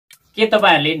के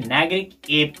तपाईहरुले नागरिक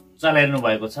एप चलाइरहनु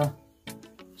भएको छ?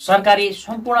 सरकारी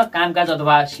सम्पूर्ण कामकाज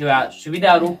अथवा सेवा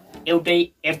सुविधाहरू एउटै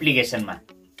एप्लिकेसनमा।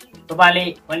 तपाईले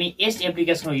पनि यस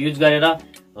एप्लिकेसनको युज गरेर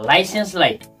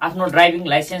लाइसेन्सलाई, आफ्नो ड्राइभिङ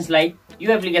लाइसेन्सलाई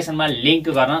यो एप्लिकेसनमा लिंक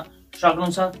गर्न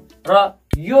सक्नुहुन्छ र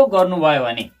यो गर्नुभयो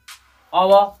भने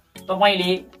अब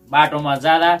तपाईले बाटोमा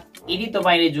जाँदा यदि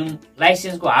तपाईले जुन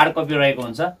लाइसेन्सको हार्ड कपी रहेको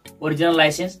हुन्छ, ओरिजिनल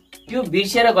लाइसेन्स, त्यो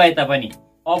बिर्सेर गए तापनि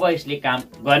अब यसले काम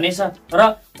गर्नेछ र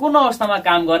कुन अवस्थामा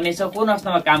काम गर्नेछ, कुन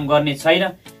अवस्थामा काम गर्ने छैन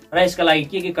र यसका लागि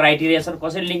के क्राइटेरिया छन्,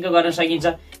 कसरी लिंक गर्न सकिन्छ,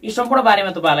 यी सम्पूर्ण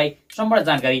बारेमा तपाईलाई सम्पूर्ण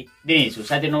जानकारी दिनेछु।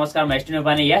 साथीहरु नमस्कार, म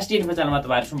sdinfo च्यानलमा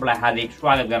तपाईहरु सम्पूर्णलाई हार्दिक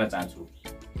स्वागत गर्न चाहन्छु।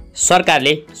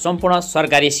 सरकारले सम्पूर्ण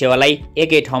सरकारी सेवालाई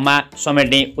एकै ठाउँमा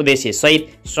समेट्ने उद्देश्य सहित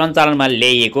सञ्चालनमा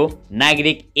ल्याइएको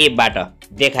नागरिक एपबाट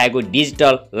देखाएको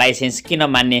डिजिटल लाइसेन्स किन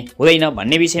मान्य हुँदैन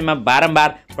भन्ने विषयमा बारम्बार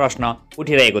प्रश्न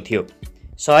उठिरहेको थियो।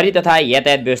 शहरी तथा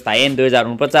यातायात व्यवस्था ऐन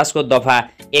 2049 को दफा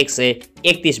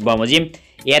 131 बमोजिम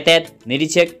यातायात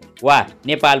निरीक्षक वा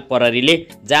नेपाल प्रहरीले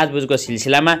जाँचबुझको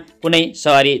सिलसिलामा कुनै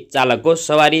सवारी चालकको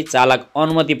सवारी चालक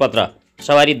अनुमति पत्र,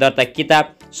 सवारी दर्ता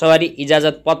किताब, सवारी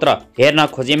इजाजत पत्र हेर्न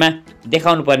खोजेमा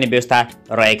देखाउनु पर्ने व्यवस्था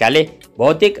रहेकाले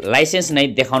भौतिक लाइसेन्स नै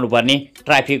देखाउनु पर्ने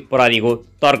ट्राफिक प्रहरीको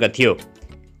तर्क थियो।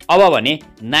 अब भने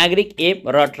नागरिक एप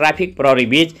र ट्राफिक प्रहरी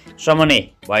बीच समन्वय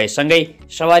भएसँगै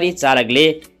सवारी चालकले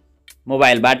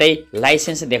मोबाइलबाटै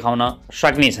लाइसेन्स देखाउन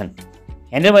सक्नेछन्।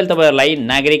 हेर्नु, मैले तपाईहरुलाई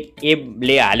नागरिक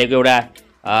एपले हालेको एउटा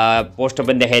पोस्ट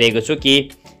पनि देखाइरहेको छु कि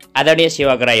आदरणीय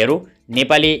सेवाग्राहीहरू,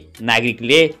 नेपाली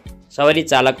नागरिकले सवारी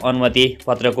चालक अनुमति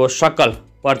पत्रको सक्कल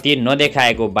प्रति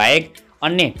नदेखाएको बाहेक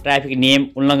अन्य ट्राफिक नियम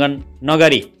उल्लङ्घन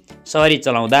नगरी सवारी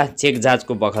चलाउँदा चेक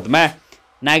जाँचको बखतमा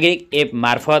नागरिक एप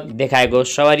मार्फत देखाएको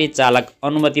सवारी चालक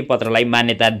अनुमति पत्रलाई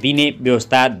मान्यता दिने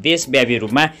व्यवस्था देशव्यापी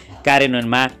रूपमा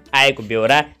कार्यान्वयनमा आएको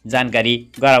बेहोरा जानकारी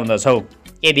गराउँदछौँ।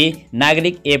 यदि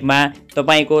नागरिक एपमा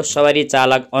तपाईको सवारी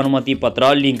चालक अनुमति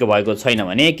पत्र लिङ्क भएको छैन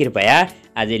भने कृपया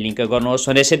आजै लिङ्क गर्नुहोस्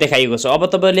भनेर देखाइएको छ। अब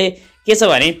तपाईले के छ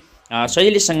भने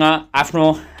सजिलैसँग आफ्नो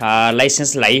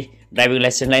लाइसेन्सलाई, ड्राइभिङ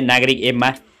लाइसेन्सलाई नागरिक एपमा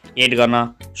एड गर्न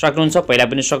सक्नुहुन्छ। पहिला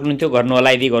पनि सक्नुहुन्थ्यो, गर्नु होला।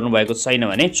 यदि गर्नुभएको छैन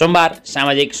भने सोमबार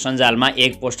सामाजिक सञ्जालमा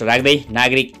एक पोस्ट राख्दै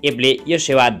नागरिक एपले यो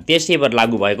सेवा देशैभर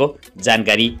लागू भएको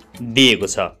जानकारी दिएको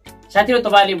छ। साथीहरु,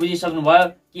 तपाईहरुले बुझिसक्नुभयो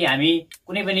कि हामी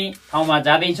कुनै पनि ठाउँमा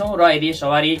जाँदैछौँ र यदि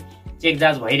सवारी चेक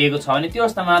जाँच भइरहेको छ भने त्यो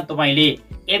अवस्थामा तपाईले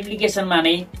एप्लिकेसनमा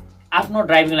नै आफ्नो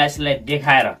ड्राइभिङ लाइसेन्सलाई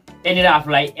देखाएर त्यहाँनिर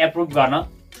आफूलाई एप्रुभ गर्न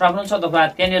सक्नुहुन्छ अथवा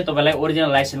त्यहाँनिर तपाईलाई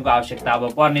ओरिजिनल लाइसेन्सको आवश्यकता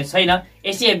अब पर्ने छैन।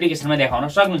 यसै एप्लिकेसनमा देखाउन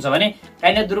सक्नुहुन्छ भने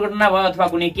कहीँ दुर्घटना भयो अथवा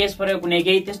कुनै केस पर्यो, कुनै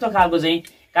केही त्यस्तो खालको चाहिँ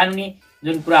कानुनी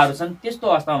जुन कुराहरू छन् त्यस्तो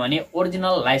अवस्थामा भने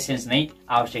ओरिजिनल लाइसेन्स नै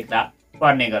आवश्यकता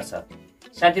पर्ने गर्छ।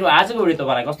 साथीहरु, आजको भिडियो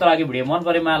तपाईलाई कस्तो लाग्यो? भिडियो मन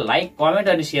परेमा लाइक, कमेन्ट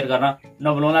अनि शेयर गर्न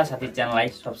नभुल्नुहोला। साथै च्यानललाई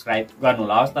सब्स्क्राइब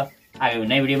गर्नुहोला। हवस् त, आगामी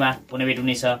नयाँ भिडियोमा पुनः भेट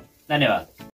हुनेछ। धन्यवाद।